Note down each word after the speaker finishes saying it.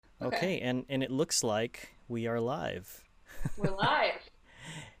Okay. Okay, and it looks like we are live. We're live.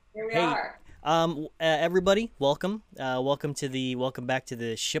 Here we Hey, are. everybody, welcome back to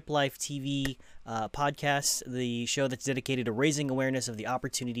the Ship Life TV podcast, the show that's dedicated to raising awareness of the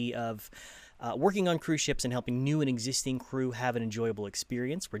opportunity of working on cruise ships and helping new and existing crew have an enjoyable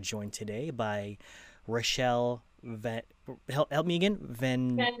experience. We're joined today by Rochelle help me again,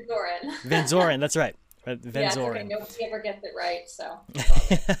 Van Doren. Van Zoren. That's right, Van Yeah, it's okay. Zoren. Nobody ever gets it right, so it's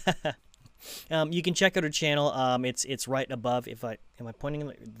all good. You can check out her channel. It's right above. If I am I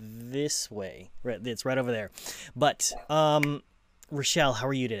pointing this way, right? It's right over there. But Rochelle, how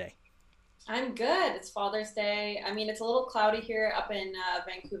are you today? I'm good. It's Father's Day. I mean, it's a little cloudy here up in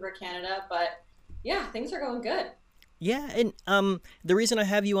Vancouver, Canada, but yeah, things are going good. Yeah, and the reason I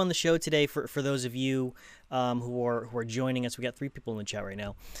have you on the show today, for those of you who are joining us, we got three people in the chat right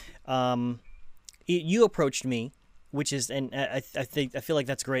now. Um, you approached me, which is, and I feel like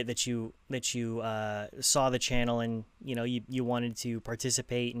that's great that you saw the channel and you wanted to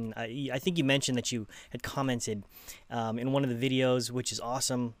participate, and I think you mentioned that you had commented in one of the videos, which is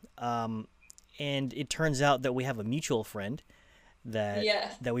awesome. And it turns out that we have a mutual friend that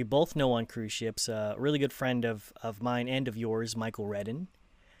Yes. that we both know on cruise ships, a really good friend of mine and of yours, Michael Redden.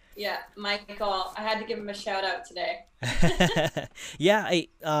 Yeah, Michael. I had to give him a shout out today. Yeah,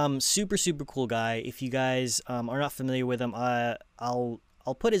 super cool guy. If you guys are not familiar with him, I'll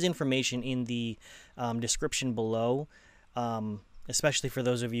put his information in the description below, especially for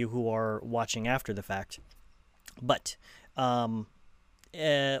those of you who are watching after the fact. But from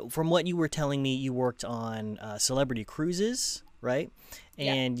what you were telling me, you worked on Celebrity Cruises, right?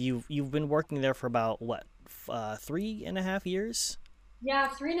 Yeah. And you've been working there for about what, 3.5 years? Yeah,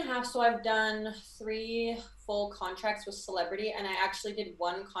 3.5. So I've done three full contracts with Celebrity, and I actually did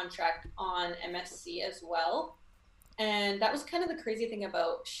one contract on MSC as well. And that was kind of the crazy thing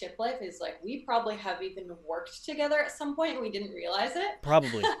about ship life is like we probably have even worked together at some point and we didn't realize it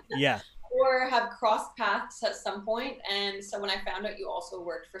Probably, yeah. or have crossed paths at some point. And so when I found out you also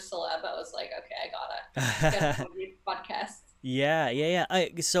worked for Celeb, I was like, okay, I gotta go to these podcasts. Yeah.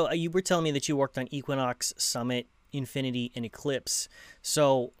 So you were telling me that you worked on Equinox, Summit, Infinity, and Eclipse.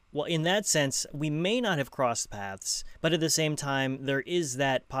 So, well, in that sense, we may not have crossed paths, but at the same time, there is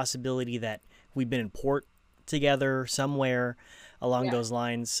that possibility that we've been in port together somewhere along Yeah. those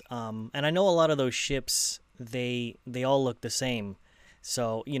lines. And I know a lot of those ships, they all look the same.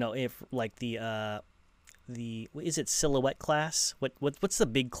 So, if like the is it Silhouette class? What's the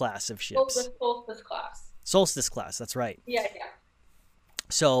big class of Both ships? with both this class. Solstice class. That's right. Yeah.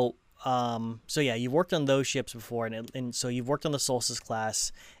 So, so yeah, you've worked on those ships before, and so you've worked on the Solstice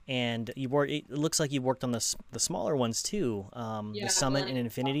class, and you worked. It looks like you've worked on the smaller ones too, the Yeah, Summit and Millennium.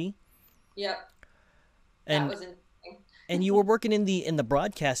 Infinity, Yep. That and was interesting. and you were working in the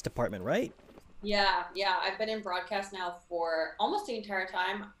broadcast department, right? Yeah. I've been in broadcast now for almost the entire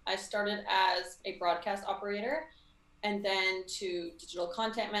time. I started as a broadcast operator and then to digital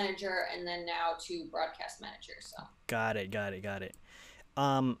content manager and then now to broadcast manager. So Got it.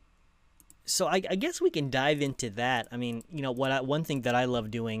 Um, so I guess we can dive into that. I mean, one thing that I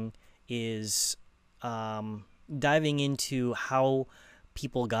love doing is diving into how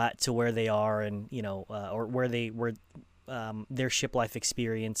people got to where they are, and or where they were, their ship life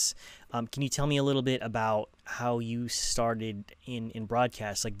experience. Can you tell me a little bit about how you started in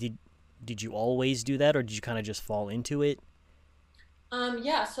broadcast? Like, did you always do that, or did you kind of just fall into it?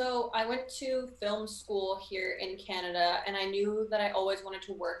 yeah, so I went to film school here in Canada and I knew that I always wanted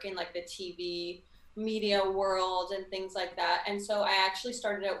to work in like the TV media world and things like that. And so I actually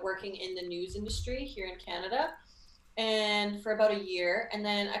started out working in the news industry here in Canada and for about a year. And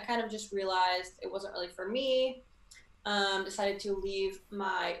then I kind of just realized it wasn't really for me. Decided to leave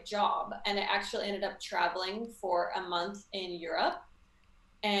my job and I actually ended up traveling for a month in Europe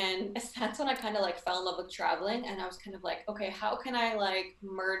and that's when I kind of like fell in love with traveling and I was kind of like, okay, how can I like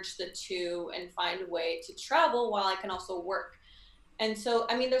merge the two and find a way to travel while I can also work. And so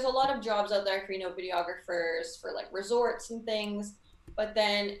I mean there's a lot of jobs out there for videographers for like resorts and things, but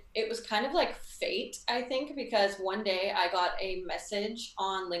then it was kind of like fate, I think, because one day I got a message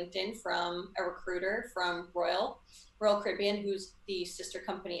on LinkedIn from a recruiter from Royal Caribbean, who's the sister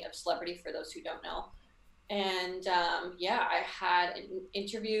company of Celebrity for those who don't know. And yeah, I had an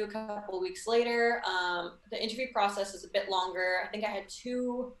interview a couple of weeks later. The interview process is a bit longer. I think I had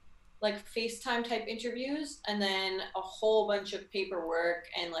two like FaceTime type interviews and then a whole bunch of paperwork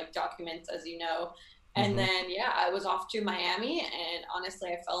and like documents, as you know. And Mm-hmm. then, yeah, I was off to Miami and honestly,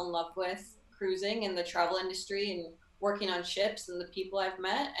 I fell in love with cruising and the travel industry and working on ships and the people I've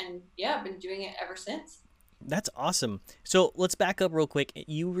met. And yeah, I've been doing it ever since. That's awesome. So let's back up real quick.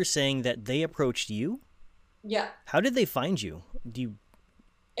 You were saying that they approached you. Yeah, How did they find you? Do you?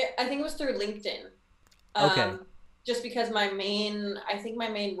 I think it was through LinkedIn. Okay. Um, just because I think my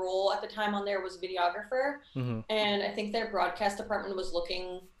main role at the time on there was videographer, Mm-hmm. and I think their broadcast department was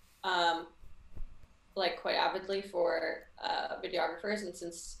looking um, like quite avidly for videographers, and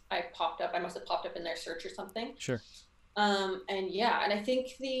since I popped up, I must have popped up in their search or something. Sure. And yeah, and I think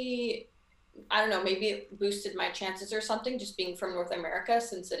I don't know, maybe it boosted my chances or something, just being from North America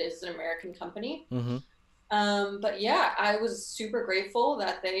since it is an American company. Mm-hmm. But yeah, I was super grateful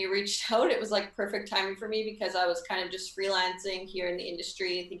that they reached out. It was like perfect timing for me because I was kind of just freelancing here in the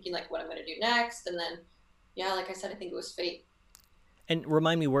industry, thinking like what I'm going to do next. And then, yeah, like I said, I think it was fate. And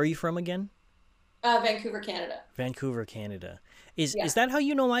remind me, where are you from again? Vancouver, Canada. Vancouver, Canada. Is Yeah. that how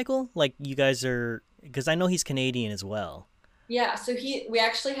you know Michael? Like you guys are, because I know he's Canadian as well. Yeah. So we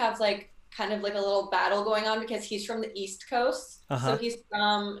actually have like kind of like a little battle going on because he's from the East Coast. Uh So huh. he's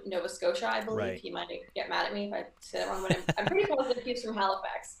from Nova Scotia, I believe. Right. He might get mad at me if I say that wrong, but I'm pretty positive he's from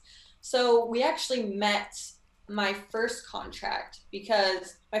Halifax. So we actually met my first contract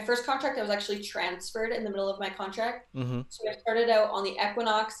because my first contract I was actually transferred in the middle of my contract. Mm-hmm. So I started out on the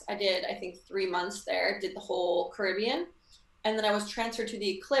Equinox. I did, I think, 3 months there, did the whole Caribbean. And then I was transferred to the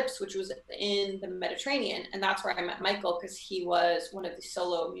Eclipse, which was in the Mediterranean. And that's where I met Michael because he was one of the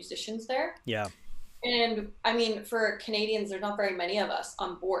solo musicians there. Yeah. And I mean, for Canadians, there's not very many of us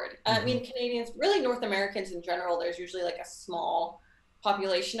on board. I Mm-hmm. mean, Canadians, really North Americans in general, there's usually like a small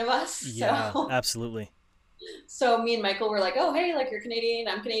population of us. Yeah. So Absolutely. so me and Michael were like, oh, hey, like you're Canadian,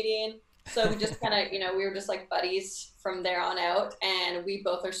 I'm Canadian. So we just kind of, we were just like buddies from there on out. And we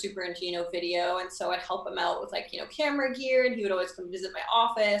both are super into, video. And so I'd help him out with like, camera gear. And he would always come visit my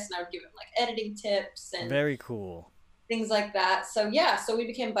office and I would give him like editing tips and Very cool. things like that. So yeah, so we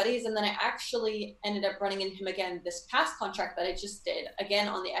became buddies. And then I actually ended up running into him again this past contract that I just did again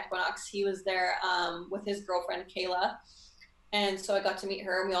on the Equinox. He was there with his girlfriend, Kayla. And so I got to meet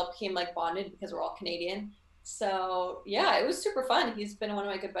her and we all became like bonded because we're all Canadian. So yeah, it was super fun. He's been one of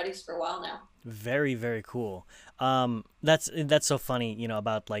my good buddies for a while now. Very, very cool. That's so funny,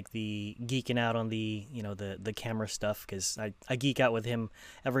 about like the geeking out on the, the camera stuff, because I geek out with him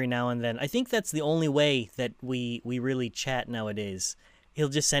every now and then. I think that's the only way that we really chat nowadays. He'll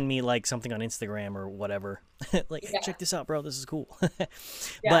just send me like something on Instagram or whatever, like, hey, Yeah, check this out, bro. This is cool.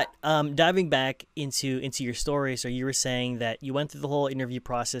 yeah. But diving back into your story, so you were saying that you went through the whole interview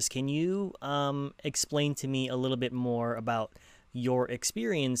process. Can you explain to me a little bit more about your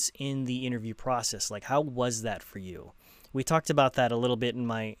experience in the interview process? Like, how was that for you? We talked about that a little bit in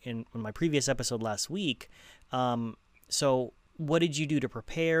my previous episode last week. So what did you do to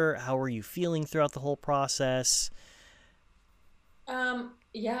prepare? How were you feeling throughout the whole process?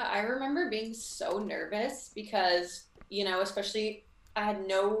 Yeah, I remember being so nervous because, especially I had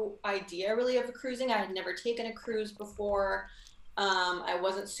no idea really of cruising. I had never taken a cruise before. I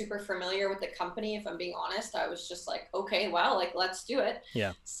wasn't super familiar with the company, if I'm being honest. I was just like, okay, wow, like let's do it.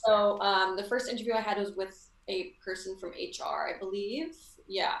 Yeah. So the first interview I had was with a person from HR, I believe.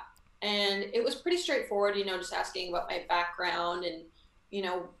 Yeah. And it was pretty straightforward, just asking about my background and,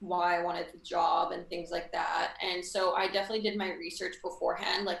 why I wanted the job and things like that. And so I definitely did my research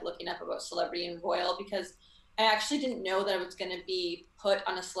beforehand, like looking up about Celebrity and Royal, because I actually didn't know that I was going to be put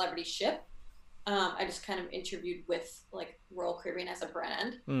on a celebrity ship. I just kind of interviewed with like Royal Caribbean as a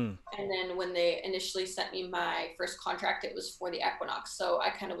brand. Mm. And then when they initially sent me my first contract, it was for the Equinox. So I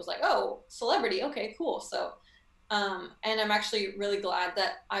kind of was like, oh, celebrity. Okay, cool. So, and I'm actually really glad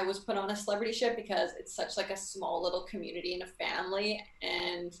that I was put on a celebrity ship because it's such like a small little community and a family.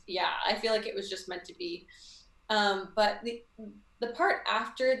 And yeah, I feel like it was just meant to be. But the part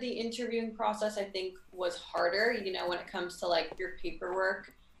after the interviewing process, I think was harder, when it comes to like your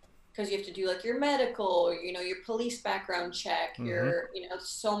paperwork because you have to do like your medical, your police background check, Mm-hmm.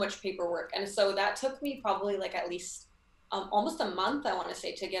 so much paperwork. And so that took me probably like at least almost a month, I want to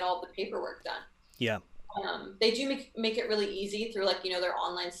say, to get all the paperwork done. Yeah. They do make it really easy through like, their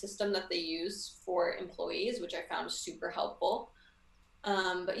online system that they use for employees, which I found super helpful.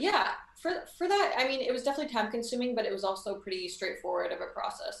 But yeah, for that, I mean, it was definitely time consuming, but it was also pretty straightforward of a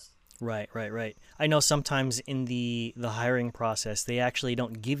process. Right, right, right. I know sometimes in the hiring process, they actually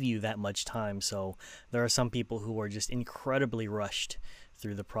don't give you that much time. So there are some people who are just incredibly rushed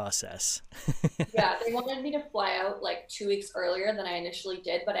through the process. Yeah, they wanted me to fly out like 2 weeks earlier than I initially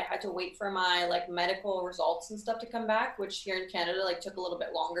did, but I had to wait for my like medical results and stuff to come back, which here in Canada like took a little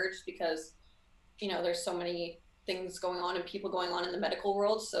bit longer just because, there's so many things going on and people going on in the medical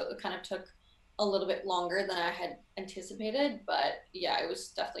world. So it kind of took a little bit longer than I had anticipated, but yeah, it was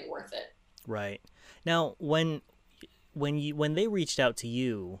definitely worth it. Right. Now, when they reached out to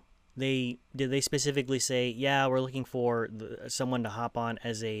you, they specifically say, "Yeah, we're looking for someone to hop on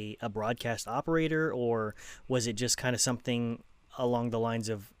as a broadcast operator," or was it just kind of something along the lines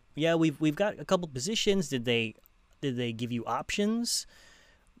of, "Yeah, we've got a couple positions." Did they give you options?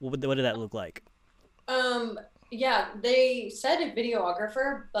 What did that look like? Um, yeah, they said a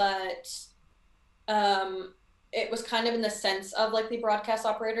videographer, but um, it was kind of in the sense of like the broadcast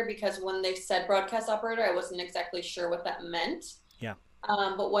operator because when they said broadcast operator, I wasn't exactly sure what that meant. Yeah.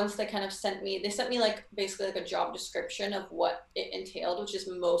 But once they kind of they sent me like basically like a job description of what it entailed, which is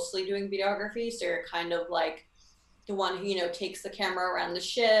mostly doing videography. So you're kind of like the one who, takes the camera around the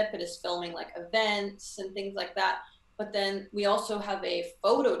ship and is filming like events and things like that. But then we also have a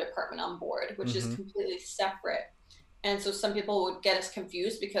photo department on board, which is Mm-hmm. completely separate. And so some people would get us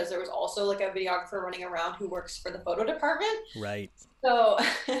confused because there was also like a videographer running around who works for the photo department. Right. So,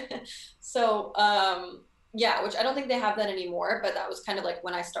 so yeah, which I don't think they have that anymore, but that was kind of like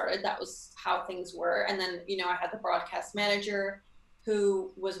when I started, that was how things were. And then, I had the broadcast manager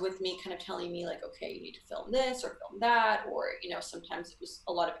who was with me kind of telling me like, okay, you need to film this or film that, or, sometimes it was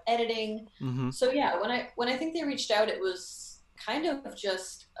a lot of editing. Mm-hmm. So yeah, when I think they reached out, it was kind of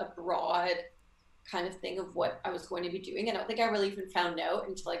just a broad kind of thing of what I was going to be doing. I don't think I really even found out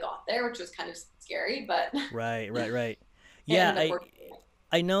until I got there, which was kind of scary, but Right. Right. Right. it Yeah. ended up I working.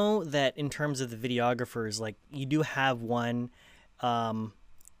 I know that in terms of the videographers, like you do have one um,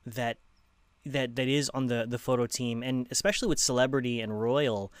 that that is on the photo team, and especially with Celebrity and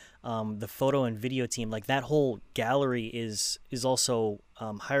Royal, the photo and video team, like that whole gallery is also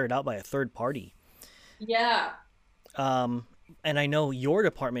hired out by a third party. Yeah. Um, and I know your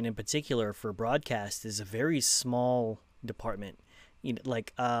department in particular for broadcast is a very small department.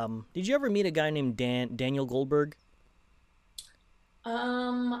 Like, did you ever meet a guy named Daniel Goldberg?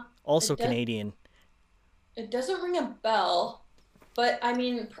 Um, Also it does Canadian. it doesn't ring a bell, but I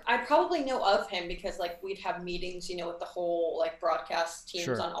mean, I probably know of him because like we'd have meetings, with the whole like broadcast teams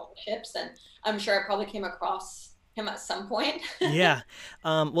Sure. on all the ships, and I'm sure I probably came across him at some point. Yeah.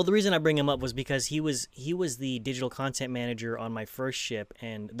 Well, the reason I bring him up was because he was the digital content manager on my first ship,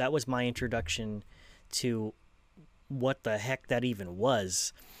 and that was my introduction to what the heck that even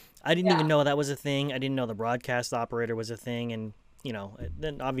was. I didn't even Yeah. know that was a thing. I didn't know the broadcast operator was a thing, and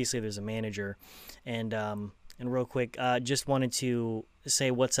then obviously there's a manager, and real quick, just wanted to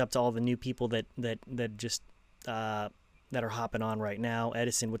say what's up to all the new people that just uh, that are hopping on right now.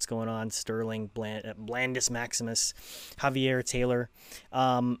 Edison, what's going on? Sterling, Blandis Maximus, Javier Taylor.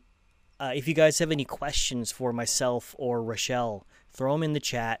 Um, if you guys have any questions for myself or Rochelle, throw them in the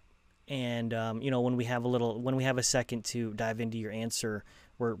chat. And when we have a second to dive into your answer,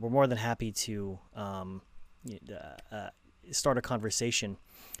 we're more than happy to start a conversation.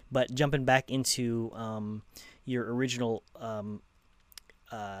 But jumping back into your original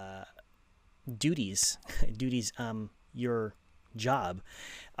uh, duties, duties, your job.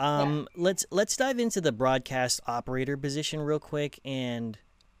 Yeah. Let's dive into the broadcast operator position real quick, and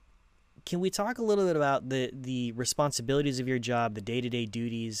can we talk a little bit about the responsibilities of your job, the day to day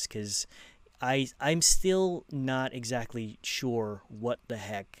duties? Because I'm still not exactly sure what the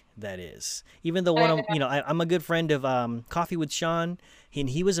heck that is. Even though one I, of I'm a good friend of Coffee with Sean, and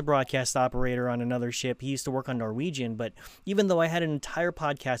he was a broadcast operator on another ship. He used to work on Norwegian, but even though I had an entire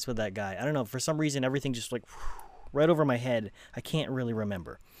podcast with that guy, I don't know, for some reason everything just like right over my head. I can't really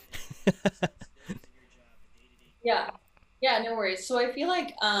remember. yeah. Yeah, no worries. So I feel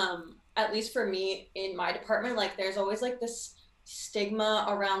like at least for me in my department, like there's always like this stigma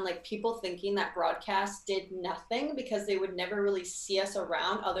around like people thinking that broadcast did nothing because they would never really see us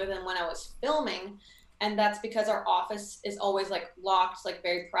around other than when I was filming. And that's because our office is always like locked, like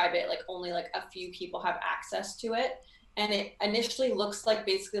very private, like only like a few people have access to it. And it initially looks like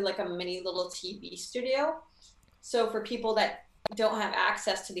basically like a mini little TV studio. So for people that don't have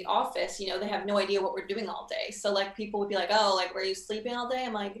access to the office, they have no idea what we're doing all day. So like people would be like, "Oh, like were you sleeping all day?"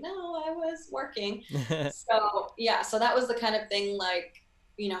 I'm like, "No, I was working." So yeah, so that was the kind of thing like,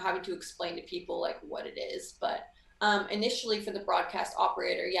 having to explain to people like what it is. But initially for the broadcast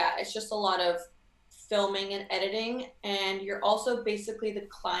operator, yeah, it's just a lot of filming and editing, and you're also basically the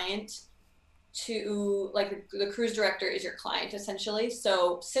client to like the cruise director is your client essentially.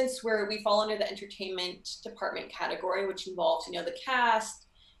 So since we fall under the entertainment department category, which involves the cast,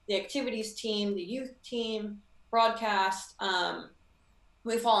 the activities team, the youth team, broadcast,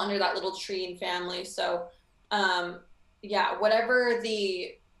 we fall under that little tree and family. So um, yeah, whatever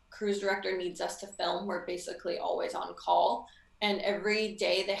the cruise director needs us to film, we're basically always on call. And every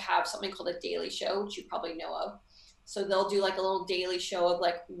day they have something called a daily show, which you probably know of. So they'll do like a little daily show of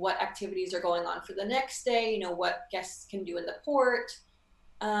like what activities are going on for the next day, what guests can do in the port.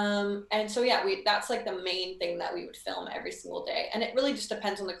 And so yeah, we that's like the main thing that we would film every single day. And it really just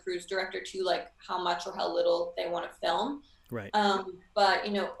depends on the cruise director too, like how much or how little they want to film. Right. But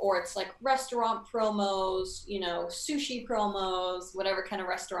or it's like restaurant promos, sushi promos, whatever kind of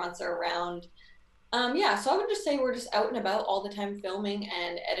restaurants are around. Yeah, so I would just say we're just out and about all the time filming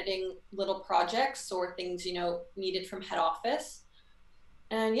and editing little projects or things, needed from head office.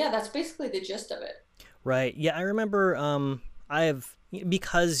 And yeah, that's basically the gist of it. Right. Yeah, I remember. I have,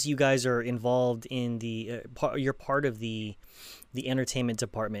 because you guys are involved in you're part of the entertainment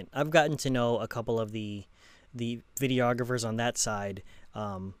department. I've gotten to know a couple of the videographers on that side.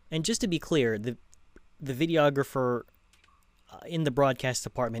 And just to be clear, the videographer in the broadcast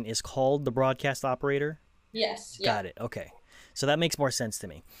department is called the broadcast operator. Yes. Yeah. Got it. Okay, so that makes more sense to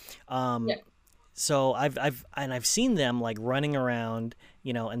me. Yeah. So I've seen them like running around,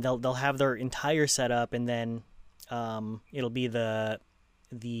 and they'll have their entire setup, and then it'll be the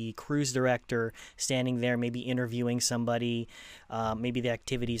cruise director standing there, maybe interviewing somebody, maybe the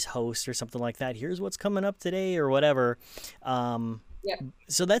activities host or something like that. Here's what's coming up today or whatever. Yeah.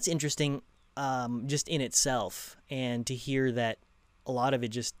 So that's interesting, just in itself, and to hear that a lot of it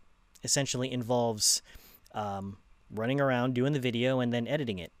just essentially involves running around, doing the video, and then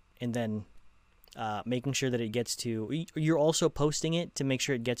editing it, and then making sure that it gets to. You're also posting it to make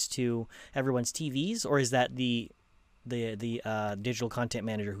sure it gets to everyone's TVs, or is that the digital content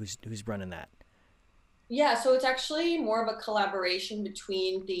manager who's running that? Yeah, so it's actually more of a collaboration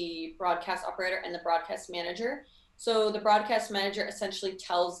between the broadcast operator and the broadcast manager. So the broadcast manager essentially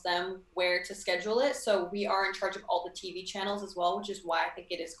tells them where to schedule it. So we are in charge of all the TV channels as well, which is why I think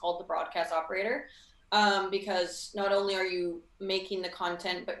it is called the broadcast operator. Because not only are you making the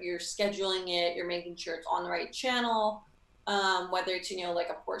content, but you're scheduling it, you're making sure it's on the right channel, whether it's, like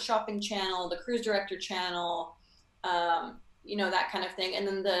a port shopping channel, the cruise director channel, that kind of thing. And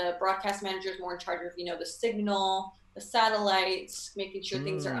then the broadcast manager is more in charge of, the signal, the satellites, making sure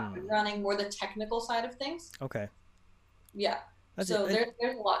things are up and running, more the technical side of things. Okay. Yeah. So there's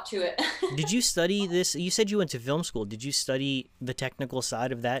a lot to it. Did you study this? You said you went to film school. Did you study the technical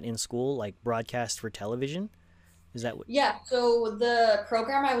side of that in school, like broadcast for television? Is that what? Yeah. So the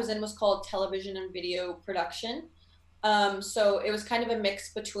program I was in was called television and video production. So it was kind of a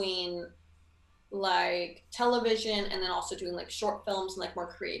mix between like television and then also doing like short films and like more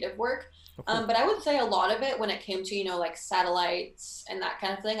creative work. Okay. But I would say a lot of it when it came to, like satellites and that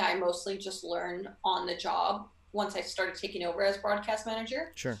kind of thing, I mostly just learned on the job once I started taking over as broadcast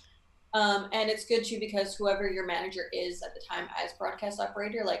manager. Sure. And it's good too, because whoever your manager is at the time as broadcast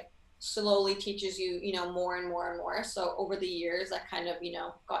operator, like slowly teaches you, more and more and more. So over the years, I kind of,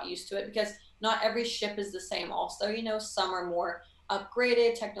 got used to it, because not every ship is the same also, some are more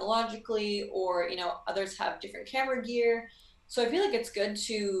upgraded technologically, or, others have different camera gear. So I feel like it's good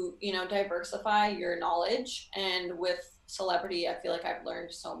to, diversify your knowledge. And with celebrity, I feel like I've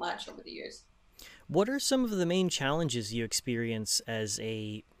learned so much over the years. What are some of the main challenges you experience as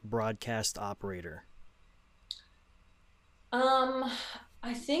a broadcast operator?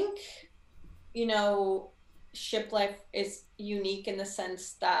 I think, ship life is unique in the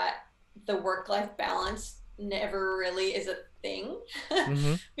sense that the work-life balance never really is a thing.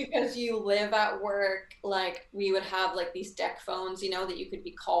 Mm-hmm. Because you live at work. Like we would have like these deck phones, that you could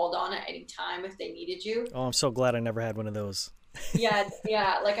be called on at any time if they needed you. Oh, I'm so glad I never had one of those. Yeah,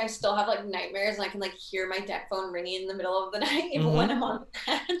 like I still have like nightmares, and I can like hear my deck phone ringing in the middle of the night even when I'm on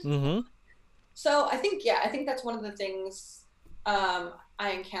bed. Mm-hmm. So I think that's one of the things I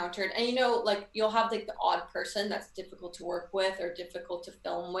encountered. And like you'll have like the odd person that's difficult to work with or difficult to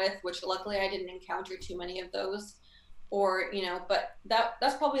film with, which luckily I didn't encounter too many of those. Or but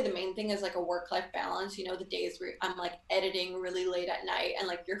that's probably the main thing, is like a work-life balance. The days where I'm like editing really late at night, and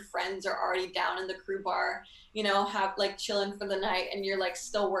like your friends are already down in the crew bar, have like chilling for the night, and you're like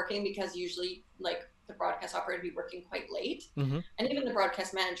still working, because usually like the broadcast operator would be working quite late. Mm-hmm. And even the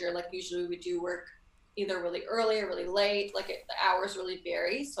broadcast manager, like usually we do work either really early or really late. Like the hours really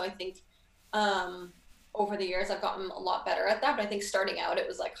vary. So I think over the years I've gotten a lot better at that. But I think starting out it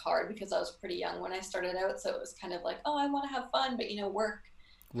was like hard, because I was pretty young when I started out. So it was kind of like, oh, I want to have fun, but work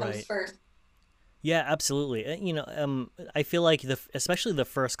comes first. Yeah, absolutely. I feel like especially the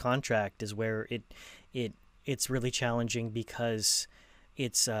first contract is where it's really challenging, because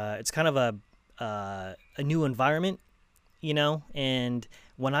it's kind of a new environment, and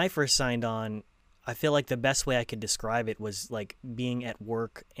when I first signed on, I feel like the best way I could describe it was like being at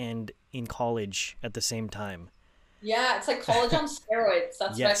work and in college at the same time. Yeah, it's like college on steroids.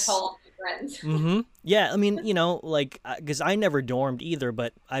 That's yes. what I call friends. Mm-hmm. Yeah, I mean, like, because I never dormed either,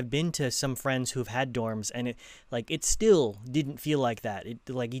 but I've been to some friends who've had dorms, and it still didn't feel like that. It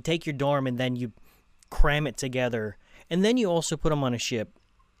like you take your dorm and then you cram it together, and then you also put them on a ship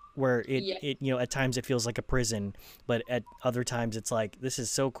where Yeah. at times it feels like a prison, but at other times it's like this is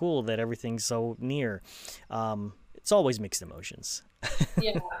so cool that everything's so near. It's always mixed emotions.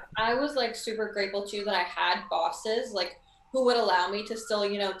 Yeah, I was like super grateful too that I had bosses like who would allow me to still,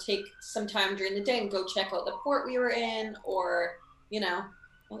 take some time during the day and go check out the port we were in, or, you know,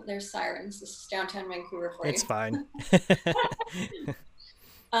 oh, there's sirens. This is downtown Vancouver for It's you. fine.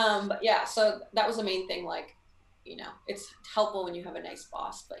 But yeah, so that was the main thing. Like, it's helpful when you have a nice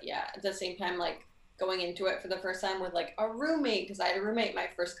boss, but yeah, at the same time, like going into it for the first time with like a roommate, because I had a roommate my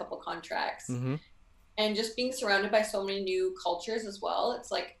first couple contracts, Mm-hmm. and just being surrounded by so many new cultures as well.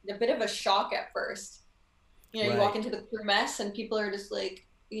 It's like a bit of a shock at first. You Right. walk into the crew mess and people are just like,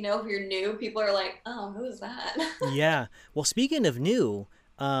 if you're new, people are like, oh, who is that? Yeah. Well, speaking of new,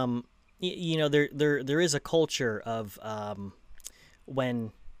 there is a culture of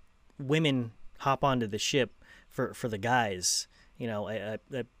when women hop onto the ship for the guys. A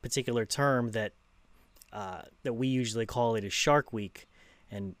particular term that we usually call it is Shark Week,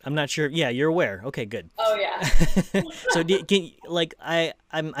 and I'm not sure. Yeah, you're aware. Okay, good. Oh, yeah. So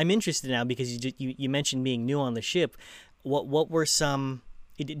I'm interested now because you mentioned being new on the ship. What were some?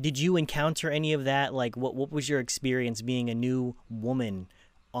 Did you encounter any of that? Like, what was your experience being a new woman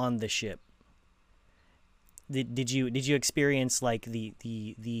on the ship? Did you experience like the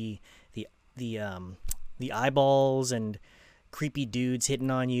the eyeballs and creepy dudes hitting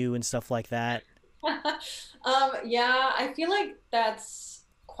on you and stuff like that? Yeah, I feel like that's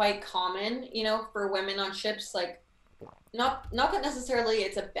quite common, for women on ships. Like, not that necessarily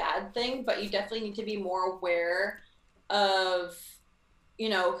it's a bad thing, but you definitely need to be more aware of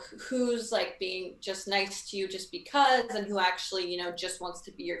who's like being just nice to you just because, and who actually just wants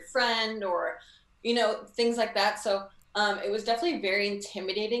to be your friend, or things like that. So it was definitely very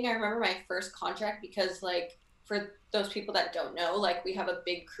intimidating. I remember my first contract because, like, for those people that don't know, like, we have a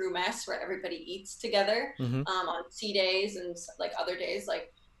big crew mess where everybody eats together Mm-hmm. on sea days and like other days,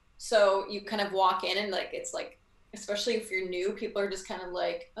 like, so you kind of walk in and like it's like, especially if you're new, people are just kind of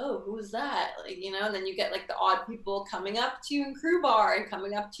like, oh, who's that, like, and then you get like the odd people coming up to you in crew bar and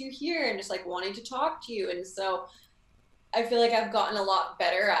coming up to you here and just like wanting to talk to you. And so I feel like I've gotten a lot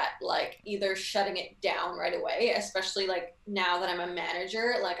better at like either shutting it down right away, especially like now that I'm a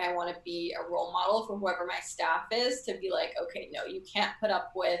manager. Like, I want to be a role model for whoever my staff is, to be like, okay, no, you can't put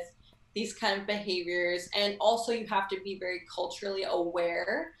up with these kind of behaviors. And also, you have to be very culturally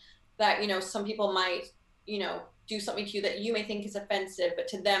aware that, some people might, do something to you that you may think is offensive, but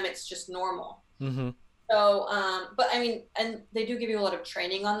to them, it's just normal. Mm-hmm. So, but I mean, and they do give you a lot of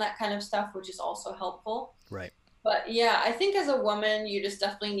training on that kind of stuff, which is also helpful. Right. But yeah, I think as a woman, you just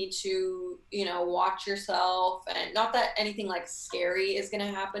definitely need to, watch yourself. And not that anything like scary is going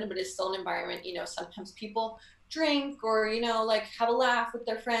to happen, but it's still an environment, sometimes people drink or, like have a laugh with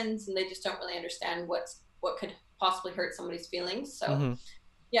their friends and they just don't really understand what could possibly hurt somebody's feelings. So Mm-hmm.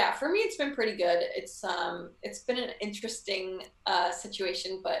 yeah, for me, it's been pretty good. It's been an interesting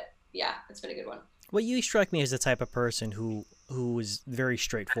situation, but yeah, it's been a good one. Well, you strike me as the type of person who is very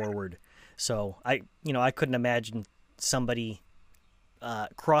straightforward. So I couldn't imagine somebody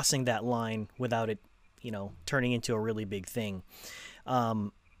crossing that line without it, turning into a really big thing.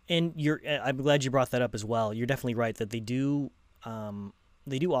 And I'm glad you brought that up as well. You're definitely right that they do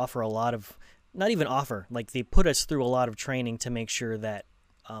offer a lot of, not even offer, like they put us through a lot of training to make sure that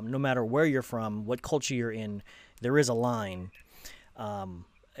no matter where you're from, what culture you're in, there is a line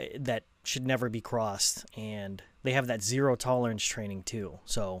that should never be crossed, and they have that zero tolerance training too.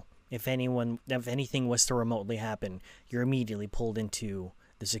 So if anything was to remotely happen, you're immediately pulled into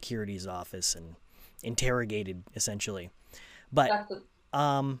the security's office and interrogated, essentially. But That's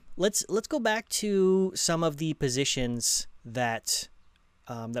the, let's go back to some of the positions that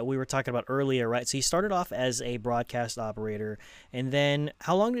we were talking about earlier, right? So you started off as a broadcast operator, and then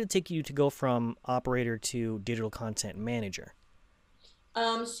how long did it take you to go from operator to digital content manager?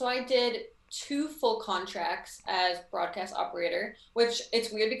 so I did two full contracts as broadcast operator, which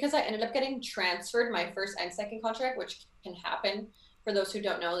it's weird because I ended up getting transferred my first and second contract, which can happen for those who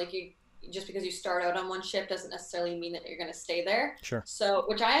don't know. Like, you just because you start out on one ship doesn't necessarily mean that you're going to stay there. Sure. So,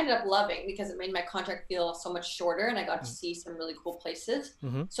 which I ended up loving because it made my contract feel so much shorter and I got to see some really cool places.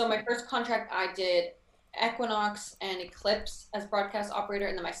 Mm-hmm. So, my first contract I did Equinox and Eclipse as broadcast operator,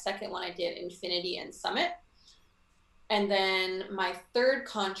 and then my second one I did Infinity and Summit. And then my third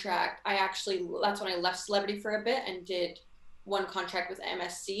contract, that's when I left Celebrity for a bit and did one contract with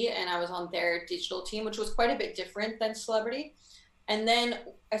MSC, and I was on their digital team, which was quite a bit different than Celebrity. And then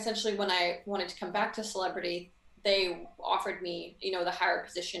essentially when I wanted to come back to Celebrity, they offered me, the higher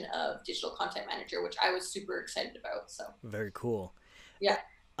position of digital content manager, which I was super excited about. So Very cool. yeah,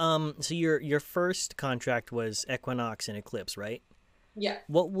 So your first contract was Equinox and Eclipse, right? yeah.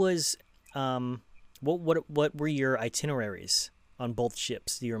 What was what were your itineraries on both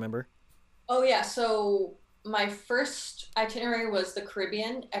ships? Do you remember? Oh yeah. So my first itinerary was the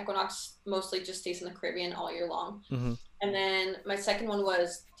Caribbean. Equinox mostly just stays in the Caribbean all year long. Mm-hmm. And then my second one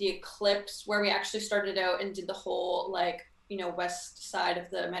was the Eclipse, where we actually started out and did the whole west side of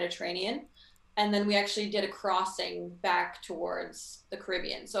the Mediterranean. And then we actually did a crossing back towards the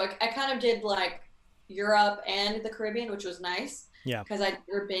Caribbean. So I kind of did like Europe and the Caribbean, which was nice Yeah, because I'd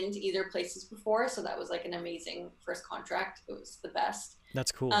never been to either places before. So that was like an amazing first contract. It was the best.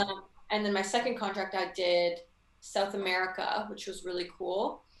 that's cool. And then my second contract, I did South America, which was really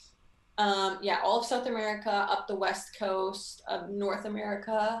cool. Yeah, all of South America, up the west coast of North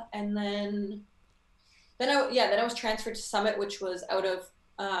America, and then I was transferred to Summit, which was out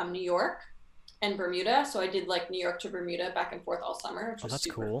of New York and Bermuda. So I did like New York to Bermuda back and forth all summer, which Oh, was that's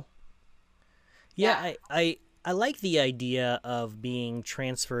super. cool. Yeah, Yeah, I like the idea of being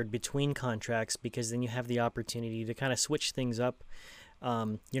transferred between contracts because then you have the opportunity to kind of switch things up.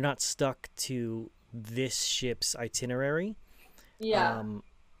 You're not stuck to this ship's itinerary. yeah, Um,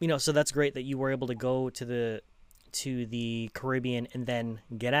 so that's great that you were able to go to the Caribbean and then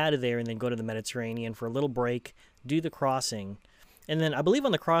get out of there and then go to the Mediterranean for a little break, do the crossing, and then I believe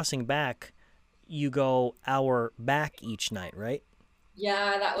on the crossing back, you go hour back each night, right?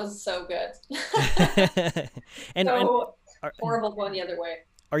 yeah. That was so good. and So are, horrible going the other way.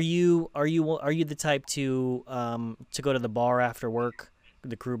 are you the type to go to the bar after work,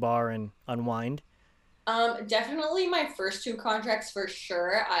 the crew bar, and unwind? Definitely my first two contracts for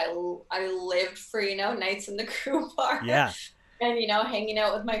sure. I lived for nights in the crew bar Yeah, and hanging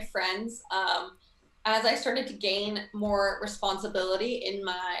out with my friends. As I started to gain more responsibility in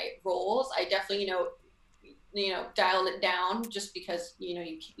my roles, I definitely dialed it down just because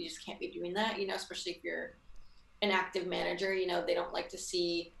you just can't be doing that. Especially if you're an active manager. They don't like to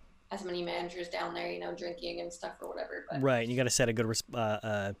see as many managers down there, drinking and stuff or whatever. But right. You got to set a good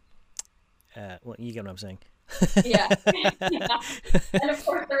well, you get what I'm saying. yeah, yeah. And of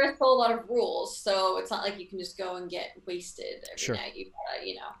course, there is still a lot of rules, so it's not like you can just go and get wasted every Sure. night. You gotta,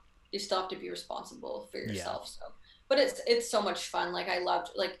 you still have to be responsible for Yeah. yourself. So, but it's so much fun. Like I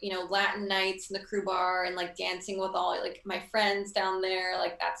loved like Latin nights in the crew bar and like dancing with all like my friends down there.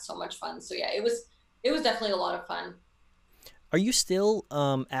 Like that's so much fun. So yeah, it was definitely a lot of fun. Are you still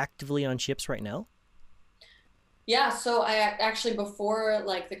actively on ships right now? Yeah, so actually before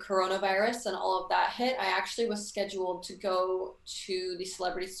like the coronavirus and all of that hit, I actually was scheduled to go to the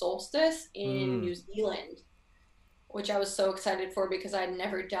Celebrity Solstice in Mm, New Zealand, which I was so excited for because I'd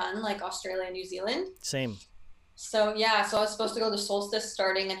never done like Australia and New Zealand. same. So yeah, so I was supposed to go to Solstice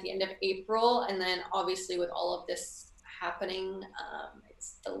starting at the end of April, and then obviously with all of this happening,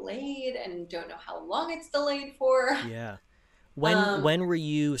 it's delayed and don't know how long it's delayed for. Yeah. When Um, when were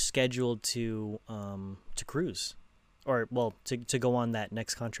you scheduled to cruise, or well to go on that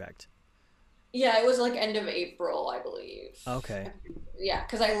next contract? yeah, it was like end of April, I believe. Okay. Yeah,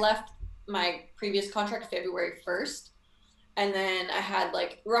 because I left my previous contract February 1st, and then I had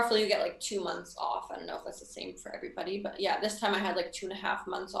like roughly you get like 2 months off. I don't know if that's the same for everybody, but yeah, this time I had like 2.5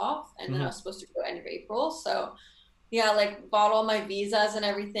 months off, and then I Hmm. was supposed to go end of April. So yeah, like bought all my visas and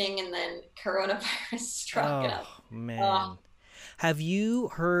everything, and then coronavirus struck, and I Oh was like, oh. man. Have you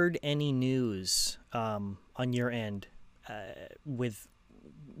heard any news on your end with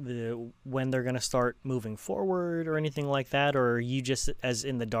the when they're gonna start moving forward or anything like that, or are you just as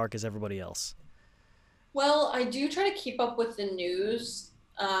in the dark as everybody else? Well, I do try to keep up with the news,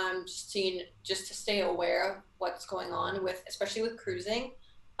 just to stay aware of what's going on with, especially with cruising.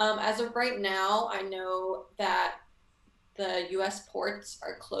 As of right now, I know that the U.S. ports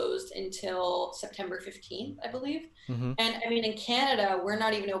are closed until September 15th, I believe. Mm-hmm. And I mean, in Canada, we're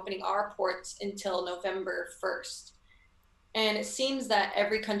not even opening our ports until November 1st. And it seems that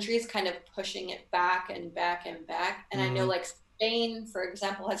every country is kind of pushing it back and back and back. And I know, Mm-hmm. like, Spain, for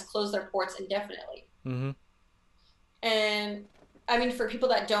example, has closed their ports indefinitely. Mm-hmm. And I mean, for people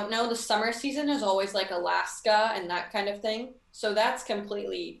that don't know, the summer season is always like Alaska and that kind of thing. So that's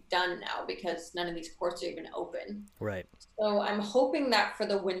completely done now because none of these ports are even open. Right. So I'm hoping that for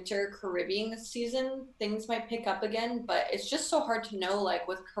the winter Caribbean season, things might pick up again, but it's just so hard to know, like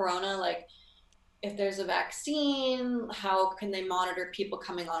with Corona, like if there's a vaccine, how can they monitor people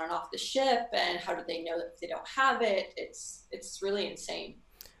coming on and off the ship, and how do they know that if they don't have it? It's really insane.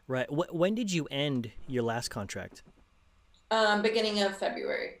 Right. When did you end your last contract? Beginning of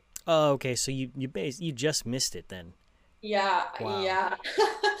February. Oh, okay. So you just missed it then. Yeah, Wow. yeah.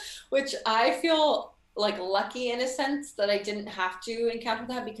 Which I feel like lucky in a sense that I didn't have to encounter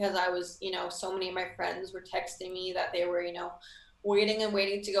that, because I was, so many of my friends were texting me that they were, waiting and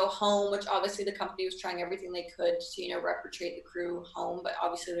waiting to go home, which obviously the company was trying everything they could to, repatriate the crew home. But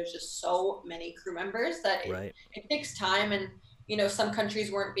obviously there's just so many crew members that it, Right. it takes time. And, some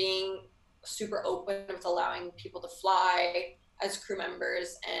countries weren't being super open with allowing people to fly as crew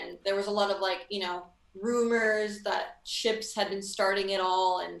members. And there was a lot of like, rumors that ships had been starting it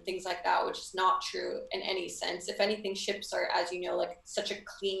all and things like that, which is not true in any sense. If anything, ships are, as you know, like such a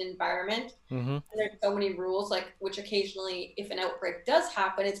clean environment. Mm-hmm. And there's so many rules, like which occasionally, if an outbreak does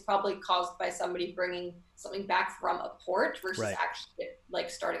happen, it's probably caused by somebody bringing something back from a port versus Right. actually like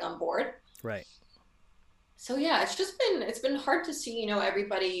starting on board. Right. So yeah, it's been hard to see,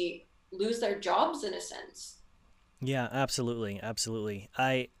 everybody lose their jobs in a sense. Yeah. Absolutely. Absolutely.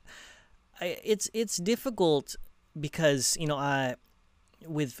 It's difficult because I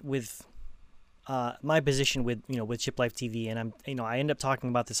with my position with with Ship Life TV, and I end up talking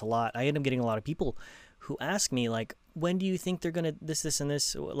about this a lot. I end up getting a lot of people who ask me like, when do you think they're gonna this and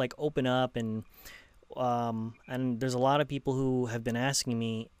this like open up, and there's a lot of people who have been asking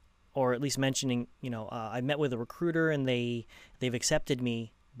me, or at least mentioning, I met with a recruiter and they've accepted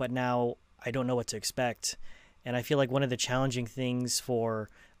me, but now I don't know what to expect. And I feel like one of the challenging things for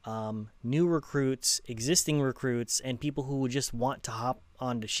new recruits, existing recruits, and people who just want to hop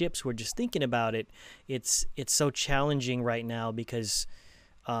onto ships who are just thinking about it, it's so challenging right now because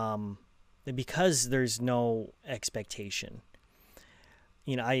there's no expectation.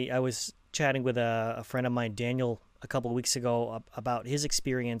 I was chatting with a friend of mine, Daniel, a couple of weeks ago about his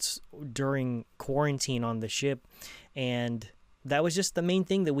experience during quarantine on the ship, and that was just the main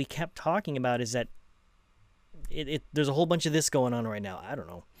thing that we kept talking about is that there's a whole bunch of this going on right now. I don't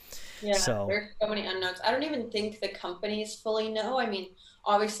know. Yeah, So, there's so many unknowns. I don't even think the companies fully know. I mean,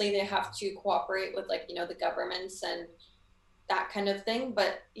 obviously they have to cooperate with like, the governments and that kind of thing.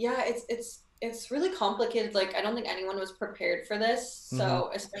 But yeah, it's really complicated. Like I don't think anyone was prepared for this. mm-hmm,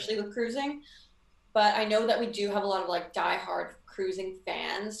 So especially with cruising. But I know that we do have a lot of like diehard cruising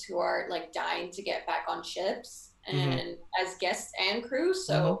fans who are like dying to get back on ships mm-hmm, and as guests and crew. mm-hmm.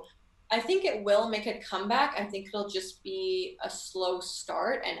 So I think it will make a comeback. I think it'll just be a slow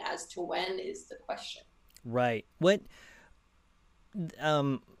start, and as to when is the question. Right. What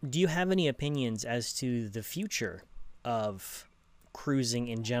do you have any opinions as to the future of cruising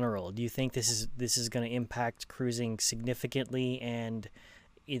in general? Do you think this is going to impact cruising significantly, and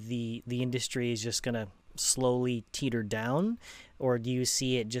the industry is just going to slowly teeter down, or do you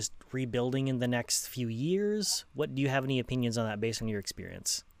see it just rebuilding in the next few years? What do you have any opinions on that based on your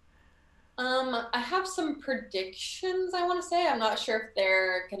experience? I have some predictions I want to say. I'm not sure if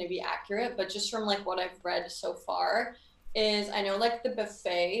they're going to be accurate, but just from like what I've read so far is I know like the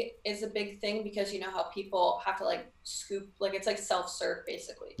buffet is a big thing because you know how people have to like scoop, like it's like self-serve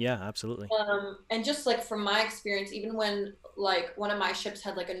basically. Yeah, absolutely. And just like from my experience, even when like one of my ships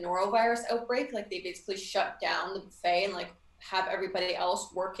had like a norovirus outbreak, like they basically shut down the buffet and like have everybody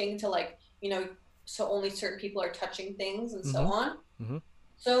else working to like, so only certain people are touching things and so Mm-hmm. on. Mm-hmm.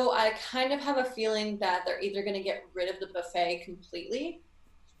 So I kind of have a feeling that they're either going to get rid of the buffet completely,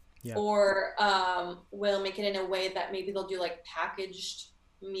 Yeah. or will make it in a way that maybe they'll do like packaged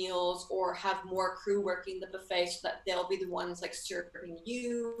meals or have more crew working the buffet so that they'll be the ones like serving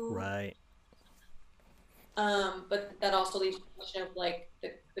you. Right. But that also leaves the question of like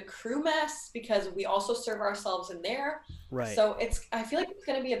the crew mess because we also serve ourselves in there. Right. So I feel like it's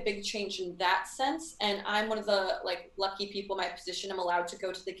going to be a big change in that sense. And I'm one of the like lucky people in my position. I'm allowed to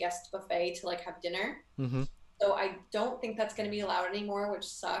go to the guest buffet to like have dinner. Mm-hmm. So I don't think that's going to be allowed anymore, which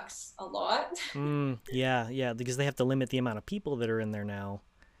sucks a lot. Yeah, yeah, because they have to limit the amount of people that are in there now.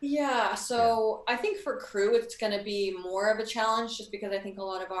 Yeah, Yeah. so I think for crew it's going to be more of a challenge just because I think a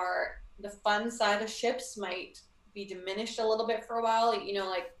lot of the fun side of ships might be diminished a little bit for a while,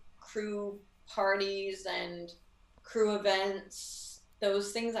 like crew parties and crew events,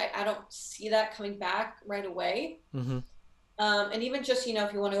 those things. I don't see that coming back right away. Mm-hmm. And even just,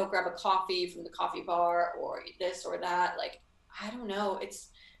 if you want to go grab a coffee from the coffee bar or this or that, like, I don't know.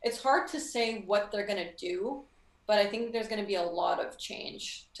 It's hard to say what they're going to do, but I think there's going to be a lot of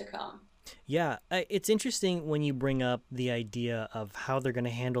change to come. Yeah, it's interesting when you bring up the idea of how they're going to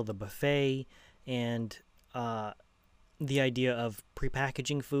handle the buffet and the idea of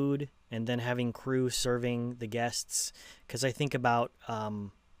prepackaging food and then having crew serving the guests, because I think about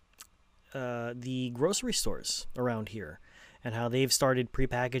the grocery stores around here and how they've started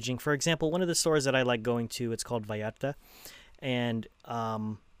prepackaging. For example, one of the stores that I like going to, it's called Vallarta, and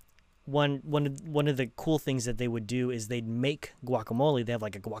one of the cool things that they would do is they'd make guacamole. They have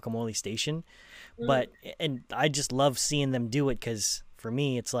like a guacamole station, Mm, and I just love seeing them do it because for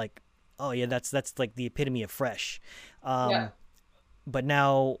me it's like, oh yeah, that's like the epitome of fresh. yeah. Um, but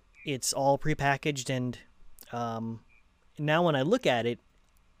now it's all prepackaged, and now when I look at it,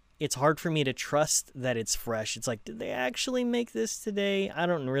 it's hard for me to trust that it's fresh. It's like, did they actually make this today? I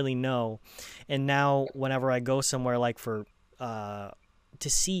don't really know. And now whenever I go somewhere like for to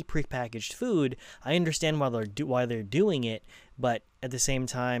see prepackaged food, I understand why they're doing it, but at the same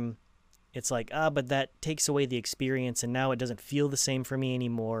time, it's like, but that takes away the experience, and now it doesn't feel the same for me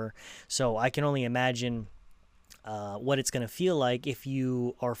anymore. So I can only imagine what it's going to feel like if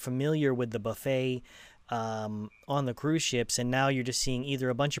you are familiar with the buffet on the cruise ships, and now you're just seeing either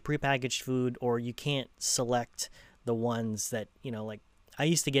a bunch of prepackaged food or you can't select the ones that, like I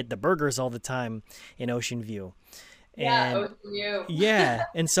used to get the burgers all the time in Ocean View. Yeah, And OCU. yeah,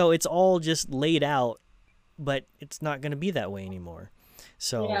 and so it's all just laid out, but it's not going to be that way anymore.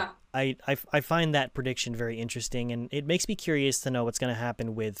 So Yeah. I find that prediction very interesting, and it makes me curious to know what's going to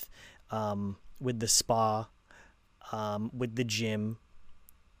happen with the spa, with the gym,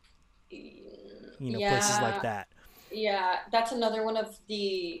 places like Yeah. that. Yeah, that's another one of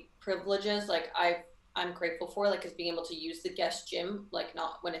the privileges like I'm grateful for, like, is being able to use the guest gym, like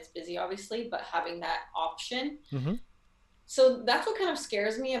not when it's busy obviously, but having that option. Hmm. So that's what kind of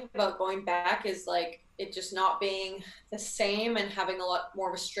scares me about going back, is like it just not being the same and having a lot more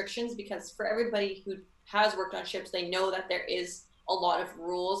restrictions, because for everybody who has worked on ships, they know that there is a lot of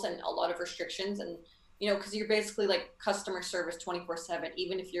rules and a lot of restrictions, and because you're basically like customer service 24/7,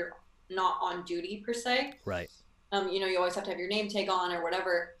 even if you're not on duty per se. Right. You always have to have your name tag on or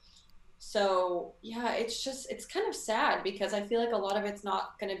whatever. So yeah, it's kind of sad because I feel like a lot of it's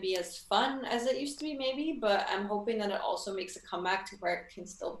not going to be as fun as it used to be, maybe. But I'm hoping that it also makes a comeback to where it can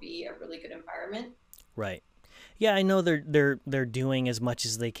still be a really good environment. Right. Yeah, I know they're doing as much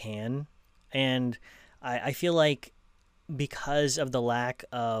as they can, and I feel like because of the lack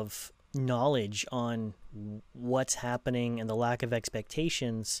of knowledge on what's happening and the lack of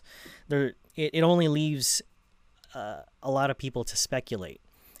expectations, it only leaves a lot of people to speculate,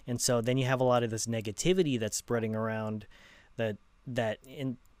 and so then you have a lot of this negativity that's spreading around that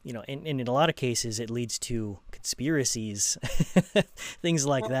in a lot of cases it leads to conspiracies, things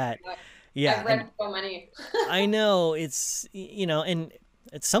like Oh that. my God. Yeah, I've and read so many. I know and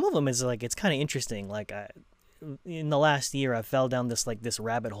some of them is like it's kind of interesting. Like in the last year, I fell down this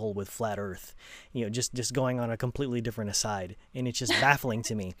rabbit hole with flat Earth, just going on a completely different aside, and it's just baffling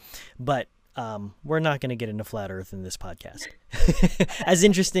to me. But we're not going to get into flat Earth in this podcast, as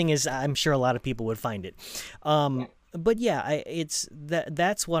interesting as I'm sure a lot of people would find it. Yeah. But yeah,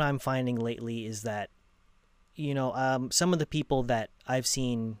 that's what I'm finding lately is that some of the people that I've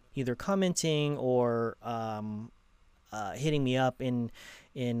seen either commenting or hitting me up in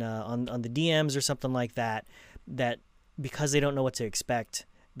on the DMs or something like that, that because they don't know what to expect,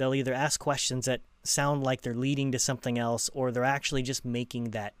 they'll either ask questions that sound like they're leading to something else, or they're actually just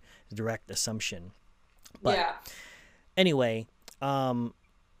making that direct assumption. But Yeah. anyway,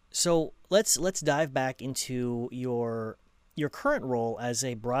 so let's dive back into your current role as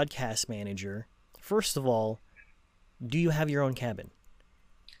a broadcast manager. First of all, do you have your own cabin?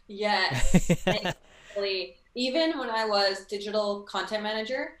 Yes. Thankfully, even when I was digital content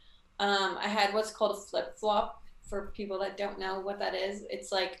manager, I had what's called a flip flop. For people that don't know what that is,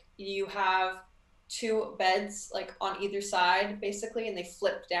 it's like you have two beds like on either side basically, and they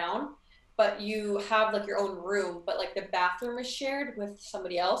flip down. But you have like your own room, but like the bathroom is shared with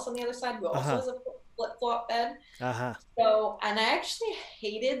somebody else on the other side who also Uh-huh. has a flip flop bed. Uh-huh. So, and I actually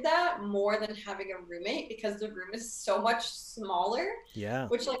hated that more than having a roommate because the room is so much smaller, Yeah.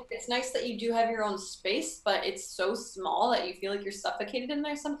 which like it's nice that you do have your own space, but it's so small that you feel like you're suffocated in